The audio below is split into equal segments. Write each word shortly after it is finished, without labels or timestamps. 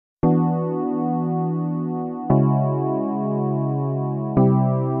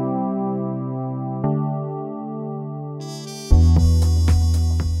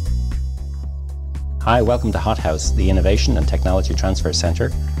Hi, welcome to Hothouse, the Innovation and Technology Transfer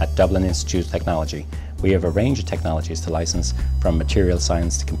Centre at Dublin Institute of Technology. We have a range of technologies to license, from material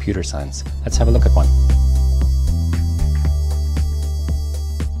science to computer science. Let's have a look at one.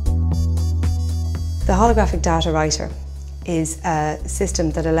 The holographic data writer is a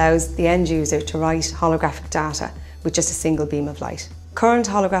system that allows the end user to write holographic data with just a single beam of light. Current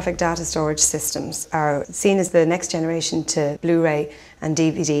holographic data storage systems are seen as the next generation to Blu-ray and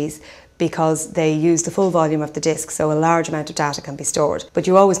DVDs because they use the full volume of the disc, so a large amount of data can be stored. But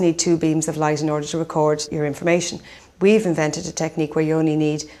you always need two beams of light in order to record your information. We've invented a technique where you only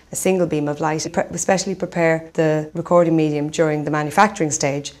need a single beam of light. We specially prepare the recording medium during the manufacturing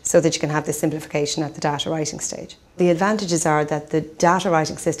stage so that you can have this simplification at the data writing stage. The advantages are that the data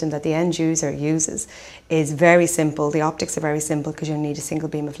writing system that the end user uses is very simple. The optics are very simple because you only need a single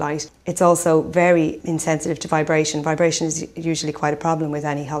beam of light. It's also very insensitive to vibration. Vibration is usually quite a problem with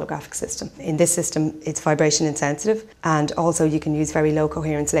any holographic system. In this system, it's vibration insensitive, and also you can use very low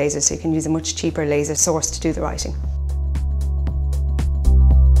coherence lasers, so you can use a much cheaper laser source to do the writing.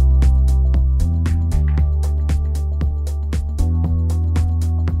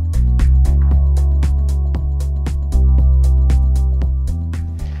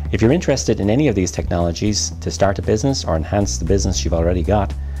 If you're interested in any of these technologies to start a business or enhance the business you've already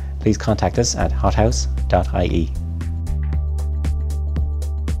got, please contact us at hothouse.ie.